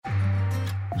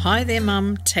Hi there,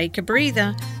 Mum. Take a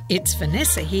breather. It's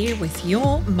Vanessa here with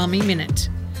your Mummy Minute.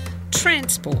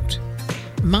 Transport.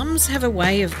 Mums have a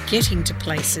way of getting to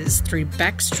places through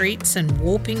back streets and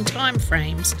warping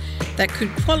timeframes that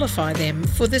could qualify them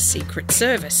for the Secret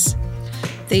Service.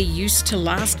 They're used to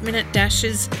last-minute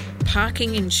dashes,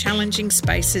 parking in challenging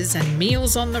spaces and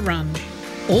meals on the run,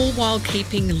 all while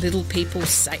keeping little people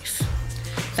safe.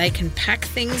 They can pack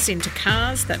things into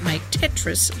cars that make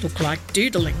Tetris look like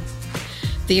doodling.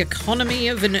 The economy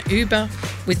of an Uber,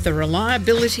 with the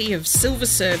reliability of Silver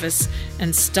Service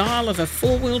and style of a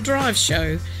four-wheel drive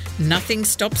show, nothing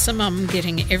stops a mum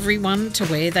getting everyone to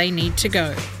where they need to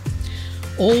go.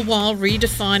 All while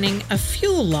redefining a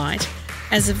fuel light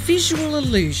as a visual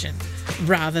illusion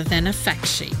rather than a fact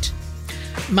sheet.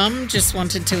 Mum just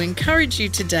wanted to encourage you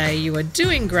today. You are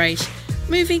doing great,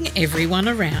 moving everyone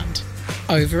around.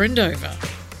 Over and over.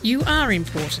 You are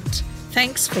important.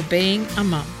 Thanks for being a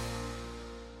mum.